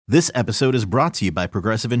This episode is brought to you by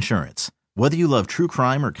Progressive Insurance. Whether you love true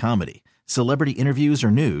crime or comedy, celebrity interviews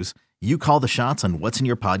or news, you call the shots on what's in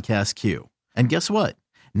your podcast queue. And guess what?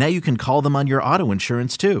 Now you can call them on your auto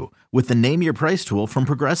insurance too with the Name Your Price tool from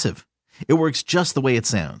Progressive. It works just the way it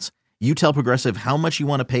sounds. You tell Progressive how much you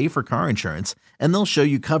want to pay for car insurance, and they'll show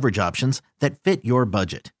you coverage options that fit your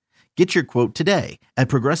budget. Get your quote today at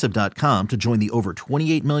Progressive.com to join the over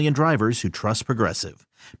 28 million drivers who trust Progressive.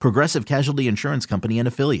 Progressive Casualty Insurance Company and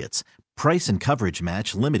Affiliates. Price and coverage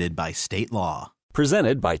match limited by state law.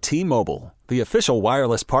 Presented by T-Mobile, the official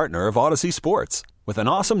wireless partner of Odyssey Sports. With an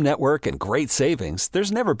awesome network and great savings,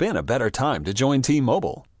 there's never been a better time to join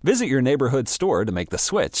T-Mobile. Visit your neighborhood store to make the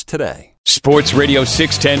switch today. Sports Radio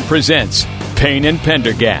 610 presents Payne and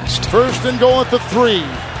Pendergast. First and goal at the 3.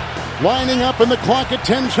 Lining up in the clock at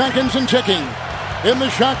 10 seconds and ticking. In the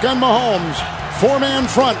shotgun, Mahomes. 4-man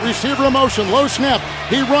front, receiver in motion, low snap.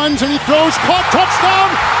 He runs and he throws, caught, touchdown!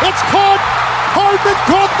 It's caught! Hardman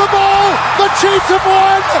caught the ball! The Chiefs have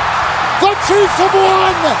won! The Chiefs have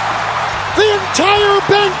won! The entire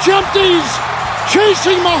bench empties!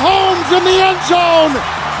 Chasing Mahomes in the end zone!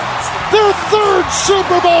 Their third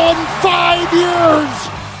Super Bowl in 5 years!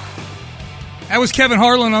 That was Kevin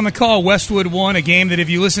Harlan on the call. Westwood won a game that if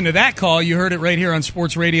you listen to that call, you heard it right here on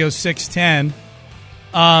Sports Radio 610.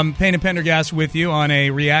 Payne and Pendergast with you on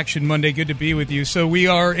a Reaction Monday. Good to be with you. So we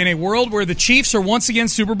are in a world where the Chiefs are once again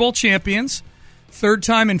Super Bowl champions, third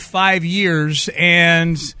time in 5 years,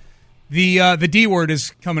 and the D word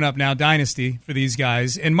is coming up now, Dynasty, for these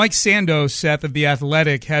guys. And Mike Sando, Seth of The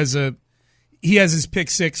Athletic, has his Pick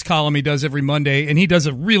Six column he does every Monday, and he does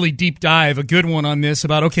a really deep dive, a good one on this,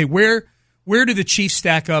 about, okay, where do the Chiefs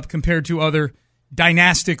stack up compared to other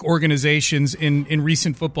dynastic organizations in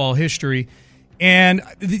recent football history? And,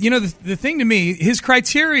 the thing to me, his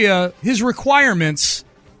criteria, his requirements,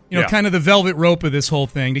 kind of the velvet rope of this whole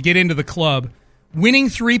thing to get into the club, winning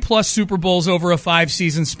 3+ Super Bowls over a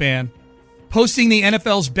 5-season span, posting the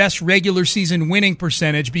NFL's best regular season winning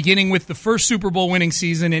percentage, beginning with the first Super Bowl winning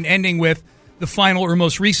season and ending with the final or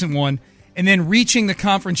most recent one, and then reaching the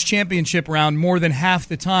conference championship round more than half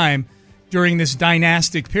the time during this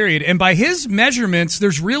dynastic period. And by his measurements,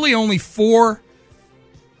 there's really only 4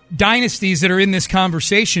 dynasties that are in this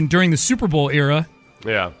conversation during the Super Bowl era.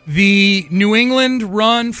 Yeah. The New England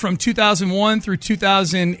run from 2001 through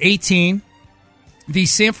 2018. The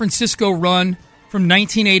San Francisco run from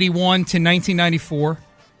 1981 to 1994.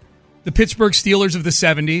 The Pittsburgh Steelers of the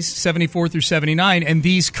 70s, 74 through 79. And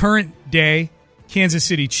these current day Kansas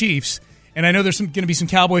City Chiefs. And I know there's going to be some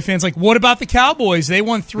Cowboy fans like, what about the Cowboys? They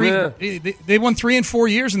won 3. Yeah. They won 3 in 4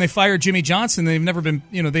 years, and they fired Jimmy Johnson. They've never been,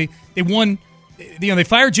 they won. They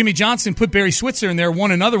fired Jimmy Johnson, put Barry Switzer in there, won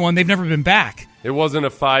another one. They've never been back. It wasn't a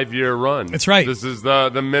 5-year run. That's right. This is the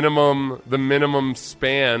minimum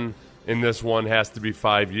span in this one has to be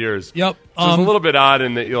 5 years. Yep. So it's a little bit odd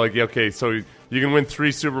in that you're like, okay, so you can win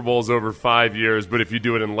 3 Super Bowls over 5 years, but if you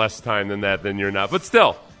do it in less time than that, then you're not. But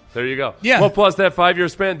still, there you go. Yeah. Well, plus that 5-year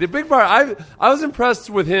span. The big part, I was impressed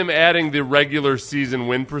with him adding the regular season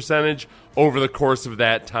win percentage over the course of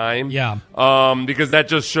that time. Yeah. Because that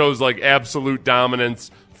just shows like absolute dominance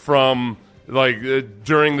from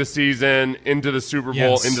during the season into the Super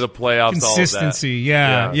Bowl, into the playoffs, consistency. All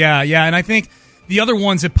of that. Yeah. And I think the other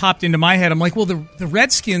ones that popped into my head, I'm like, well, the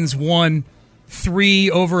Redskins won 3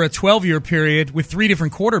 over a 12-year period with 3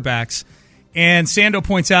 different quarterbacks. And Sando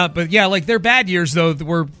points out, but yeah, like their bad years though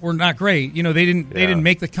were not great. They didn't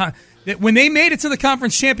make when they made it to the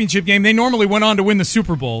conference championship game, they normally went on to win the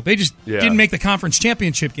Super Bowl. They just didn't make the conference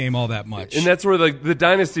championship game all that much. And that's where the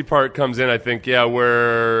dynasty part comes in, I think. Yeah,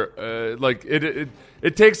 where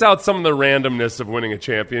it takes out some of the randomness of winning a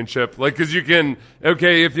championship. Like, because you can,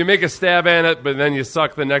 if you make a stab at it, but then you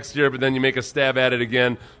suck the next year, but then you make a stab at it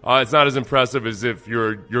again, it's not as impressive as if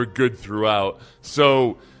you're good throughout.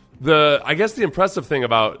 So I guess the impressive thing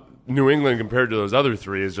about New England compared to those other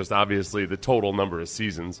 3 is just obviously the total number of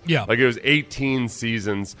seasons. Yeah. Like it was 18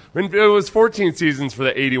 seasons. I mean, it was 14 seasons for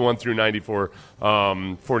the 81 through 94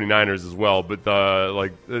 49ers as well, but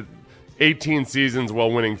the 18 seasons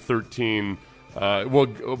while winning 13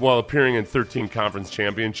 while appearing in 13 conference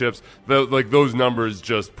championships. Those numbers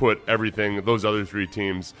just put everything, those other 3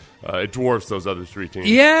 teams, it dwarfs those other 3 teams.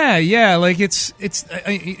 Yeah, like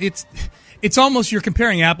it's almost you're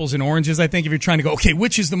comparing apples and oranges, I think, if you're trying to go, okay,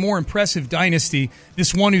 which is the more impressive dynasty,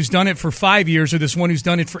 this one who's done it for 5 years or this one who's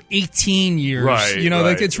done it for 18 years? Right,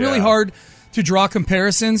 like it's really hard to draw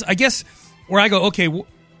comparisons. I guess where I go, okay,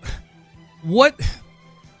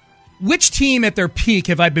 which team at their peak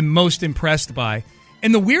have I been most impressed by?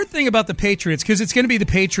 And the weird thing about the Patriots, because it's going to be the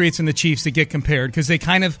Patriots and the Chiefs that get compared, because they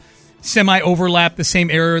kind of semi-overlap the same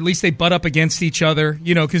era, or at least they butt up against each other,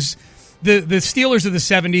 because the Steelers of the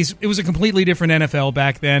 70s, it was a completely different NFL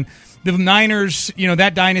back then. The Niners,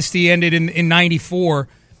 that dynasty ended in 94.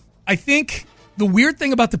 I think the weird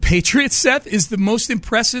thing about the Patriots, Seth, is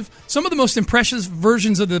some of the most impressive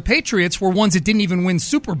versions of the Patriots were ones that didn't even win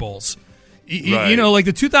Super Bowls. Right. Like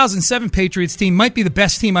the 2007 Patriots team might be the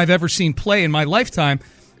best team I've ever seen play in my lifetime.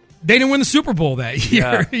 They didn't win the Super Bowl that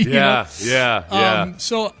year. Yeah.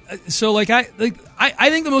 So I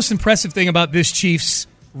think the most impressive thing about this Chiefs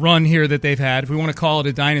run here that they've had, if we want to call it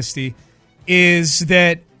a dynasty, is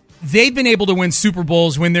that they've been able to win Super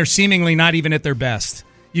Bowls when they're seemingly not even at their best.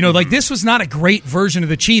 Like this was not a great version of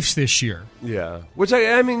the Chiefs this year. Yeah, which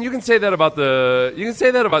I mean, you can say that about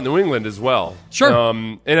New England as well. Sure.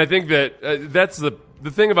 And I think that that's the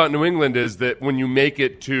thing about New England is that when you make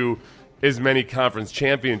it to as many conference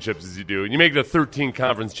championships as you do, and you make it to 13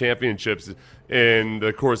 conference championships in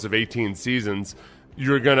the course of 18 seasons,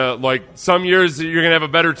 you're gonna some years you're gonna have a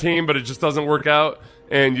better team, but it just doesn't work out.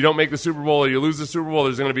 And you don't make the Super Bowl or you lose the Super Bowl,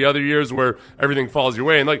 there's going to be other years where everything falls your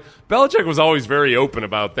way. And, Belichick was always very open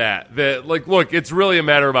about that. That, look, it's really a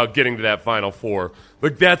matter about getting to that Final Four.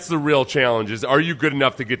 That's the real challenge is, are you good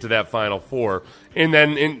enough to get to that Final Four? And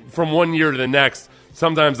then from one year to the next,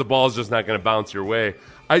 sometimes the ball is just not going to bounce your way.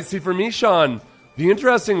 I see, for me, Sean, the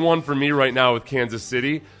interesting one for me right now with Kansas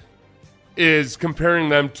City is comparing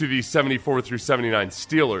them to the 74 through 79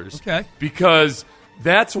 Steelers. Okay. Because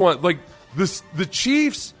that's one, the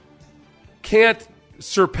Chiefs can't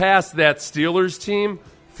surpass that Steelers team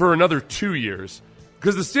for another 2 years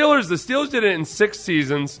because the Steelers did it in 6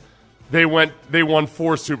 seasons. They won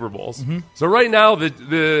 4 Super Bowls. Mm-hmm. So right now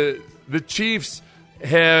the Chiefs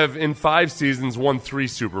have in 5 seasons won 3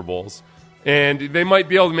 Super Bowls. And they might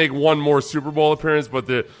be able to make one more Super Bowl appearance, but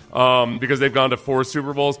because they've gone to 4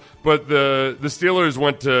 Super Bowls. But the Steelers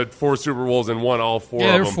went to 4 Super Bowls and won all 4 of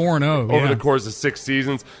them. They're 4-0 over the course of 6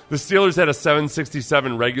 seasons. The Steelers had a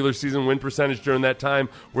 767 regular season win percentage during that time,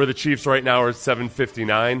 where the Chiefs right now are at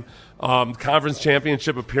 759. Conference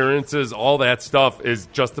championship appearances, all that stuff is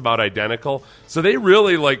just about identical. So they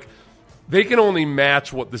really they can only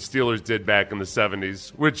match what the Steelers did back in the 70s,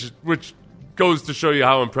 which goes to show you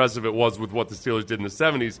how impressive it was with what the Steelers did in the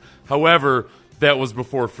 70s. However, that was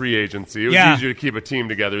before free agency. It was easier to keep a team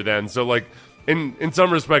together then. So, in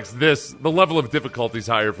some respects, the level of difficulty is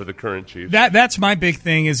higher for the current Chiefs. That's my big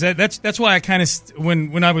thing. Is that's why I kind of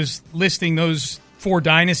when I was listing those 4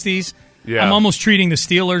 dynasties, I'm almost treating the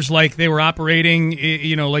Steelers like they were operating,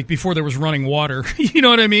 before there was running water. You know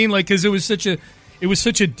what I mean? Because it was such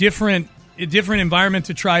a different environment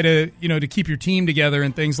to try to to keep your team together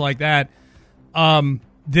and things like that.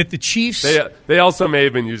 That the Chiefs they also may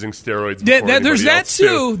have been using steroids. There's that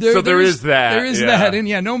too. There is that. There is that, and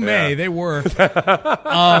they were.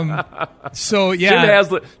 So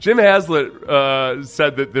Jim Haslett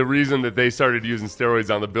said that the reason that they started using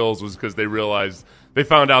steroids on the Bills was because they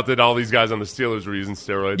found out that all these guys on the Steelers were using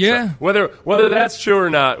steroids. Yeah. So whether that's true or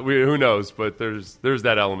not, who knows? But there's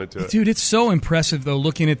that element to it. Dude, it's so impressive though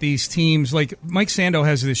looking at these teams. Like Mike Sando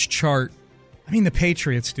has this chart. I mean, the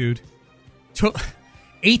Patriots, dude.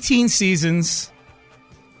 18 seasons,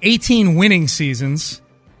 18 winning seasons,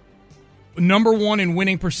 number 1 in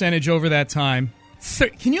winning percentage over that time.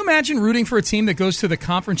 Can you imagine rooting for a team that goes to the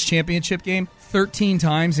conference championship game 13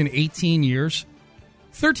 times in 18 years?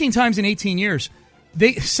 13 times in 18 years.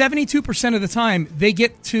 72% of the time, they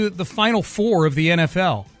get to the Final Four of the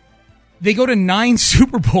NFL. They go to 9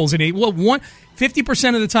 Super Bowls in 8.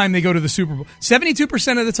 50% of the time, they go to the Super Bowl.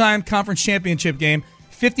 72% of the time, conference championship game.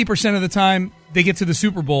 50% of the time, they get to the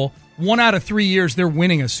Super Bowl. 1 out of 3 years, they're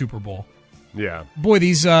winning a Super Bowl. Yeah. Boy,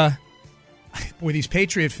 these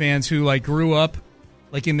Patriot fans who grew up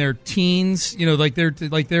in their teens,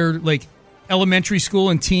 their elementary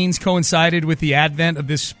school and teens coincided with the advent of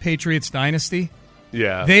this Patriots dynasty.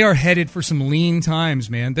 Yeah. They are headed for some lean times,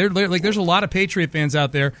 man. There's a lot of Patriot fans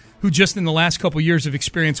out there who just in the last couple years have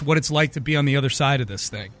experienced what it's like to be on the other side of this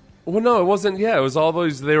thing. Well, no, it wasn't. Yeah, it was all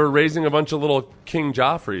those. They were raising a bunch of little King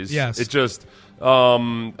Joffreys. Yes. It just,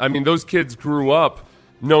 those kids grew up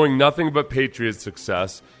knowing nothing but Patriot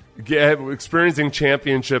success, experiencing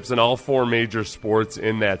championships in all 4 major sports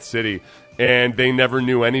in that city, and they never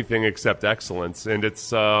knew anything except excellence. And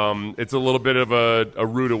it's a little bit of a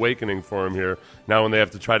rude awakening for them here now when they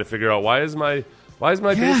have to try to figure out why is my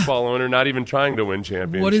baseball owner not even trying to win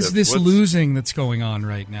championships? What is this losing that's going on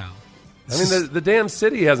right now? The damn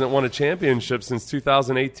city hasn't won a championship since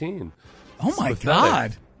 2018. Oh, my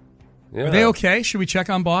God. Yeah. Are they okay? Should we check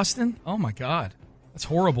on Boston? Oh, my God. That's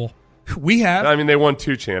horrible. We have. I mean, they won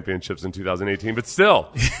 2 championships in 2018, but still,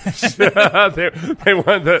 they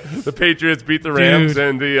won. The Patriots beat the Rams,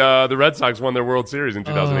 and the Red Sox won their World Series in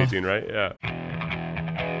 2018, right? Yeah.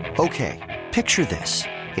 Okay, picture this.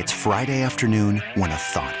 It's Friday afternoon when a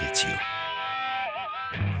thought hits you.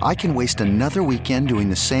 I can waste another weekend doing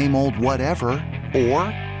the same old whatever, or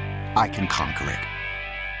I can conquer it.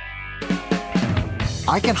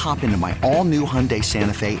 I can hop into my all-new Hyundai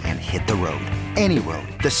Santa Fe and hit the road. Any road.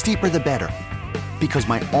 The steeper, the better. Because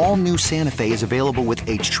my all-new Santa Fe is available with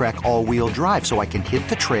H-Track all-wheel drive, so I can hit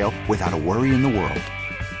the trail without a worry in the world.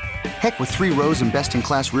 Heck, with 3 rows and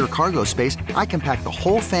best-in-class rear cargo space, I can pack the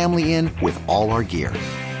whole family in with all our gear.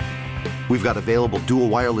 We've got available dual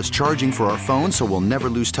wireless charging for our phones, so we'll never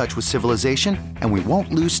lose touch with civilization, and we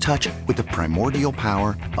won't lose touch with the primordial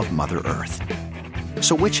power of Mother Earth.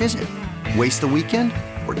 So which is it? Waste the weekend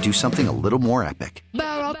or do something a little more epic?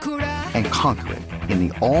 And conquer it in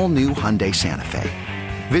the all-new Hyundai Santa Fe.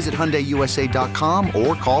 Visit HyundaiUSA.com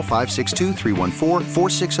or call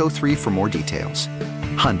 562-314-4603 for more details.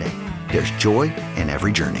 Hyundai, there's joy in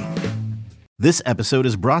every journey. This episode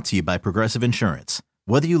is brought to you by Progressive Insurance.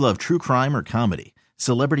 Whether you love true crime or comedy,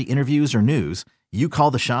 celebrity interviews or news, you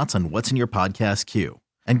call the shots on what's in your podcast queue.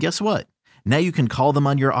 And guess what? Now you can call them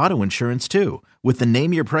on your auto insurance too with the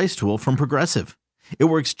Name Your Price tool from Progressive. It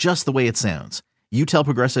works just the way it sounds. You tell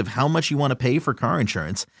Progressive how much you want to pay for car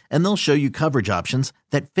insurance, and they'll show you coverage options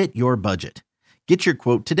that fit your budget. Get your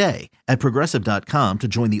quote today at Progressive.com to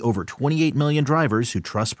join the over 28 million drivers who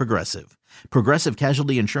trust Progressive. Progressive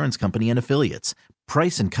Casualty Insurance Company and Affiliates.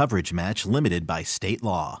 Price and coverage match limited by state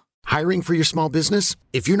law. Hiring for your small business?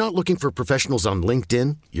 If you're not looking for professionals on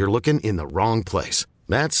LinkedIn, you're looking in the wrong place.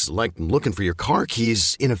 That's like looking for your car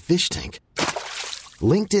keys in a fish tank.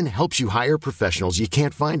 LinkedIn helps you hire professionals you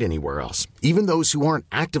can't find anywhere else, even those who aren't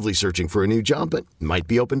actively searching for a new job but might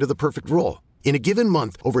be open to the perfect role. In a given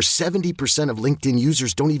month, over 70% of LinkedIn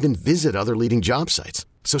users don't even visit other leading job sites.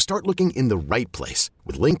 So start looking in the right place.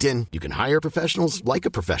 With LinkedIn, you can hire professionals like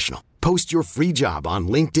a professional. Post your free job on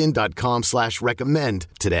linkedin.com/recommend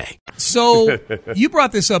today. So you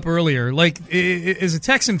brought this up earlier. Like, as a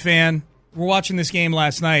Texan fan, we're watching this game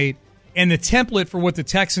last night, and the template for what the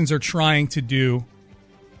Texans are trying to do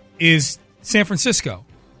is San Francisco,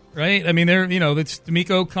 right? I mean,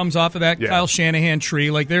 D'Amico comes off of that Kyle Shanahan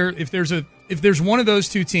tree. Like, if there's one of those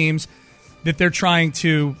two teams that they're trying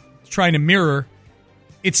to mirror,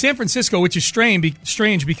 it's San Francisco, which is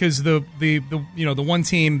strange because the one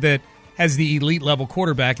team that has the elite level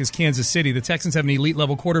quarterback is Kansas City. The Texans have an elite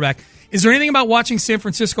level quarterback. Is there anything about watching San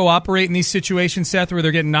Francisco operate in these situations, Seth, where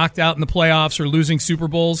they're getting knocked out in the playoffs or losing Super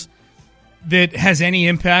Bowls, that has any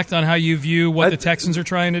impact on how you view what the Texans are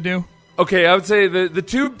trying to do? Okay, I would say the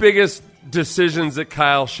 2 biggest decisions that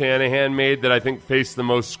Kyle Shanahan made that I think faced the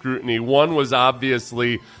most scrutiny. One was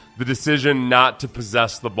obviously the decision not to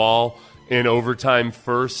possess the ball in overtime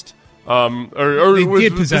first. Possession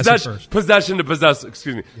to possess.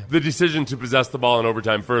 Excuse me. Yeah. The decision to possess the ball in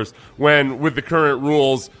overtime first. When with the current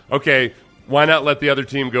rules, okay, why not let the other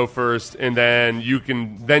team go first, and then you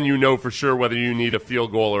know for sure whether you need a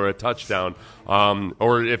field goal or a touchdown,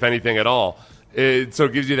 or if anything at all. So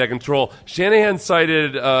it gives you that control. Shanahan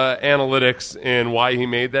cited analytics and why he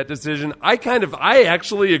made that decision. I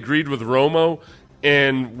actually agreed with Romo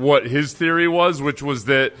in what his theory was, which was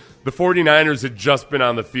that the 49ers had just been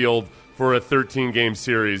on the field for a 13-game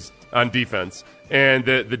series on defense, and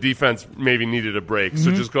the defense maybe needed a break. Mm-hmm.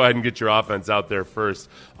 So just go ahead and get your offense out there first.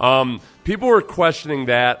 People were questioning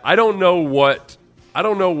that. I don't know what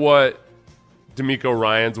D'Amico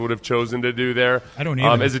Ryans would have chosen to do there. I don't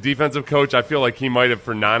either. As a defensive coach, I feel like he might have,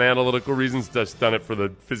 for non-analytical reasons, just done it for the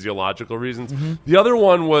physiological reasons. Mm-hmm. The other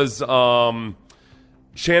one was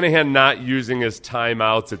Shanahan not using his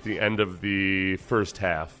timeouts at the end of the first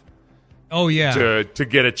half. Oh, yeah. To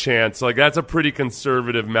get a chance. Like, that's a pretty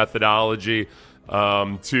conservative methodology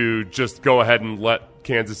to just go ahead and let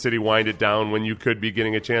Kansas City wind it down when you could be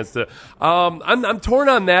getting a chance to. I'm torn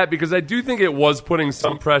on that because I do think it was putting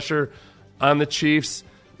some pressure on the Chiefs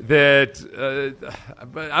that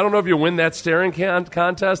I don't know if you win that staring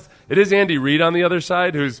contest. It is Andy Reid on the other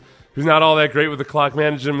side who's not all that great with the clock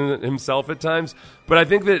management himself at times. But I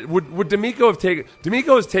think that would D'Amico have taken –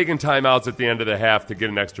 D'Amico has taken timeouts at the end of the half to get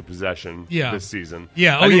an extra possession this season.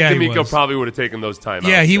 Yeah, I think D'Amico probably would have taken those timeouts.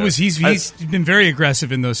 Yeah, he's been very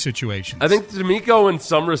aggressive in those situations. I think D'Amico in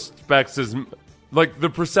some respects is – like the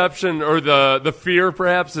perception or the fear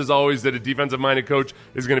perhaps is always that a defensive-minded coach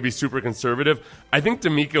is going to be super conservative. I think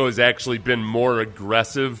D'Amico has actually been more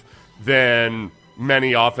aggressive than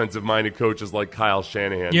many offensive-minded coaches like Kyle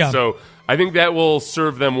Shanahan. Yeah. So I think that will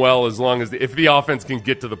serve them well as long as if the offense can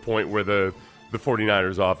get to the point where the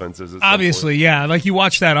 49ers offense is. Obviously, yeah. Like you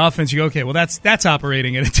watch that offense, you go, okay, well, that's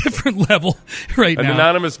operating at a different level right now. An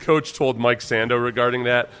anonymous coach told Mike Sando regarding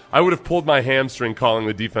that, I would have pulled my hamstring calling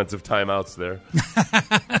the defensive timeouts there.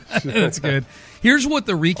 That's good. Here's what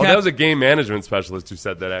the recap... Oh, that was a game management specialist who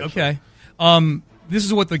said that, actually. Okay. This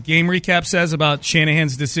is what the game recap says about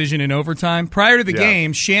Shanahan's decision in overtime. Prior to the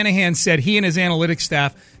game, Shanahan said he and his analytics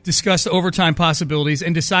staff discussed overtime possibilities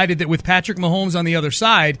and decided that with Patrick Mahomes on the other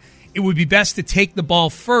side, it would be best to take the ball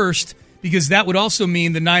first because that would also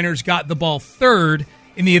mean the Niners got the ball third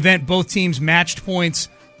in the event both teams matched points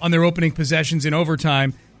on their opening possessions in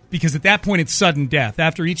overtime, because at that point it's sudden death.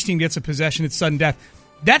 After each team gets a possession, it's sudden death.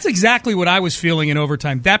 That's exactly what I was feeling in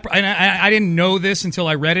overtime. I didn't know this until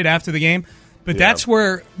I read it after the game, but that's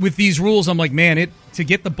where, with these rules, I'm like, man, to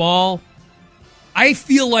get the ball, I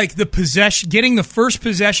feel like getting the first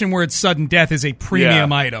possession where it's sudden death is a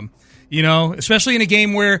premium item. You know, especially in a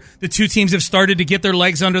game where the two teams have started to get their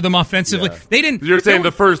legs under them offensively. Yeah. They didn't. You're saying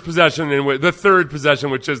the first possession and the third possession,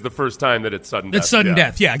 which is the first time that it's sudden death. It's sudden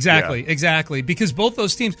death. Yeah, exactly. Because both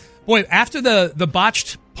those teams, after the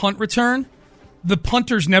botched punt return, the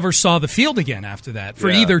punters never saw the field again after that for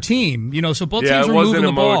either team. You know, so both teams were moving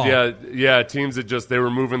the ball. Teams that they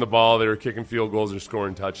were moving the ball, they were kicking field goals or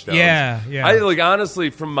scoring touchdowns. Yeah. I honestly,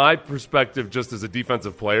 from my perspective, just as a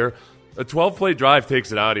defensive player, a 12-play drive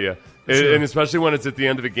takes it out of you. Sure. And especially when it's at the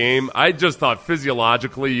end of the game, I just thought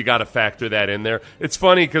physiologically you got to factor that in there. It's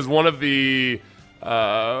funny because one of the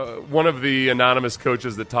anonymous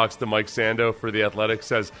coaches that talks to Mike Sando for The Athletic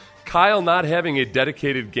says Kyle not having a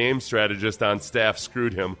dedicated game strategist on staff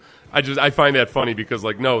screwed him. I find that funny because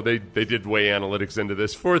they did weigh analytics into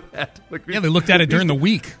this for that. They looked at it during the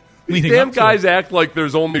week. These damn guys act like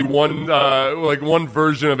there's only one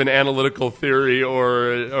version of an analytical theory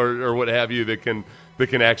or what have you that can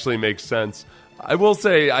actually make sense. I will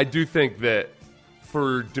say I do think that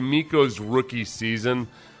for DeMeco's rookie season,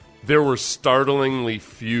 there were startlingly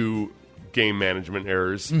few game management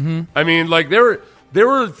errors. Mm-hmm. I mean, there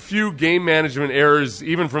were few game management errors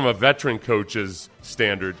even from a veteran coach's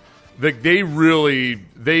standard. They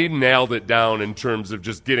nailed it down in terms of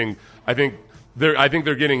just getting. I think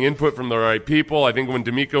they're getting input from the right people. I think when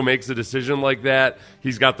DeMeco makes a decision like that,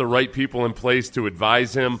 he's got the right people in place to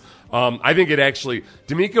advise him. I think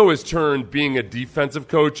DeMeco has turned being a defensive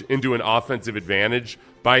coach into an offensive advantage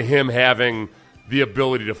by him having the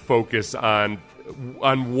ability to focus on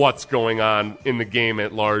what's going on in the game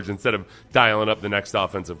at large instead of dialing up the next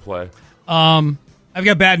offensive play. I've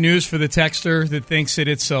got bad news for the texter that thinks that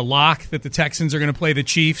it's a lock that the Texans are going to play the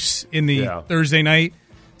Chiefs in the Thursday night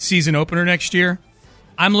season opener next year.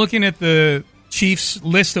 I'm looking at the Chiefs'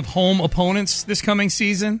 list of home opponents this coming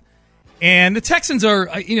season, and the Texans are,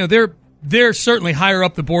 they're certainly higher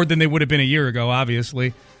up the board than they would have been a year ago,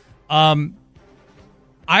 obviously.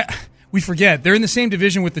 We forget, they're in the same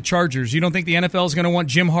division with the Chargers. You don't think the NFL is going to want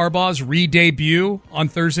Jim Harbaugh's re-debut on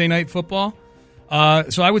Thursday Night Football?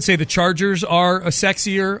 So I would say the Chargers are a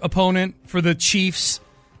sexier opponent for the Chiefs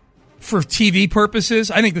for TV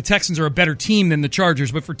purposes. I think the Texans are a better team than the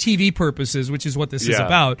Chargers, but for TV purposes, which is what this is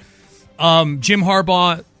about. Jim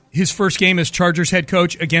Harbaugh, his first game as Chargers head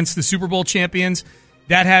coach against the Super Bowl champions,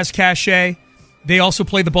 that has cachet. They also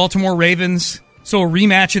play the Baltimore Ravens, so a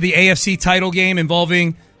rematch of the AFC title game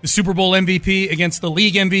involving the Super Bowl MVP against the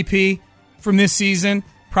league MVP from this season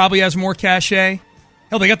probably has more cachet.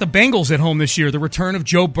 Hell, they got the Bengals at home this year. The return of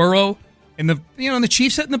Joe Burrow and the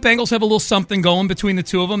Chiefs and the Bengals have a little something going between the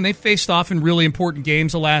two of them. They've faced off in really important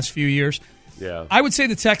games the last few years. Yeah, I would say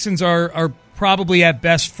the Texans are probably at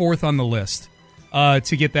best fourth on the list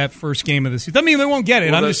to get that first game of the season. I mean, they won't get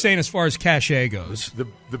it. I'm just saying as far as cachet goes.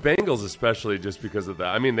 The Bengals especially just because of that.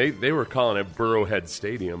 I mean, they were calling it Burrowhead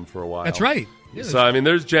Stadium for a while. That's right. Yeah, so, I mean,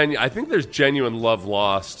 I think there's genuine love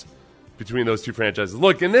lost between those two franchises.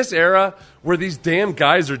 Look, in this era where these damn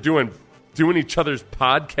guys are doing each other's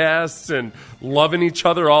podcasts and loving each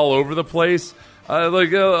other all over the place, a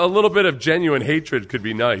little bit of genuine hatred could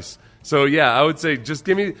be nice. So, yeah, I would say just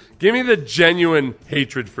give me the genuine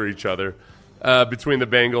hatred for each other between the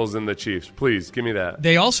Bengals and the Chiefs. Please, give me that.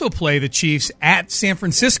 They also play the Chiefs at San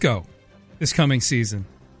Francisco this coming season.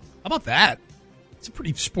 How about that? It's a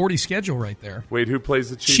pretty sporty schedule right there. Wait, who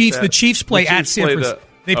plays the Chiefs? The Chiefs play at San Francisco.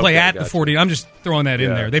 They play at the 49ers. I'm just throwing that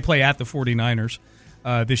in there. They play at the 49ers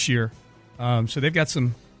this year. So they've got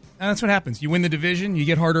some – that's what happens. You win the division, you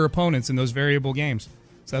get harder opponents in those variable games.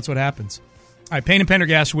 So that's what happens. All right, Payne and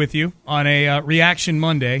Pendergast with you on a Reaction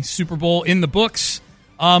Monday. Super Bowl in the books.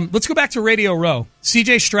 Let's go back to Radio Row.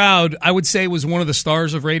 C.J. Stroud, I would say, was one of the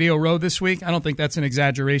stars of Radio Row this week. I don't think that's an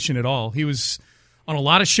exaggeration at all. He was on a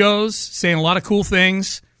lot of shows, saying a lot of cool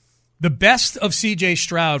things. The best of C.J.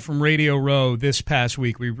 Stroud from Radio Row this past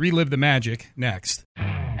week. We relive the magic next.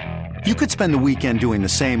 You could spend the weekend doing the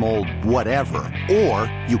same old whatever,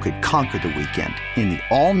 or you could conquer the weekend in the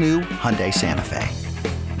all-new Hyundai Santa Fe.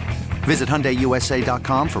 Visit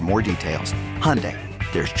HyundaiUSA.com for more details. Hyundai,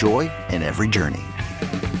 there's joy in every journey.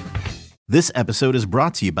 This episode is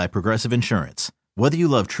brought to you by Progressive Insurance. Whether you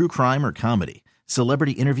love true crime or comedy,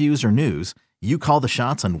 celebrity interviews or news, you call the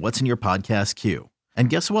shots on what's in your podcast queue. And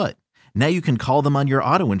guess what? Now you can call them on your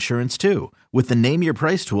auto insurance too with the Name Your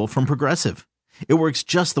Price tool from Progressive. It works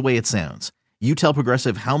just the way it sounds. You tell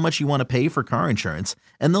Progressive how much you want to pay for car insurance,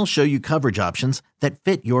 and they'll show you coverage options that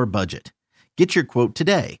fit your budget. Get your quote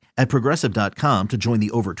today at Progressive.com to join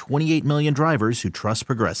the over 28 million drivers who trust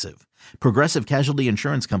Progressive. Progressive Casualty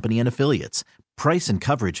Insurance Company and Affiliates. Price and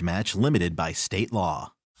coverage match limited by state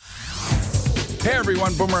law. Hey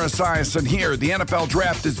everyone, Boomer Esiason here. The NFL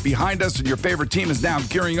draft is behind us and your favorite team is now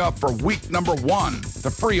gearing up for week number 1. The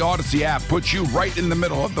free Odyssey app puts you right in the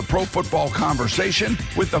middle of the pro football conversation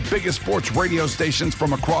with the biggest sports radio stations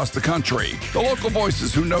from across the country. The local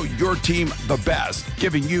voices who know your team the best,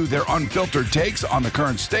 giving you their unfiltered takes on the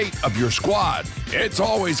current state of your squad. It's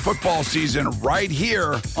always football season right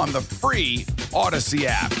here on the free Odyssey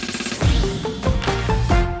app.